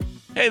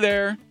Hey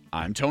there,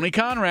 I'm Tony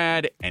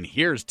Conrad, and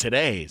here's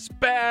today's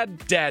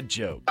bad dad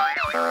joke.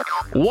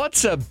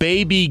 What's a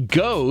baby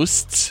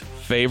ghost's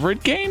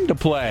favorite game to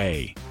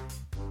play?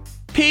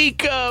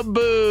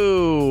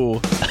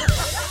 Peekaboo!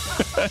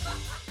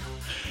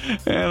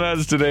 And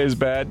that's today's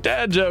bad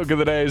dad joke of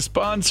the day,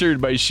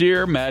 sponsored by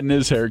Sheer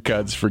Madness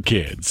Haircuts for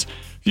Kids.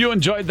 If you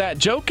enjoyed that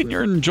joke and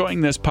you're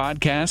enjoying this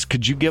podcast,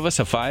 could you give us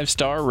a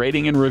 5-star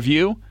rating and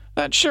review?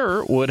 That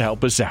sure would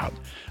help us out.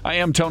 I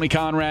am Tony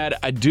Conrad.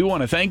 I do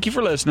want to thank you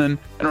for listening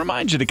and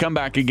remind you to come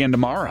back again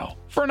tomorrow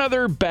for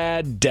another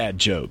bad dad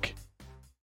joke.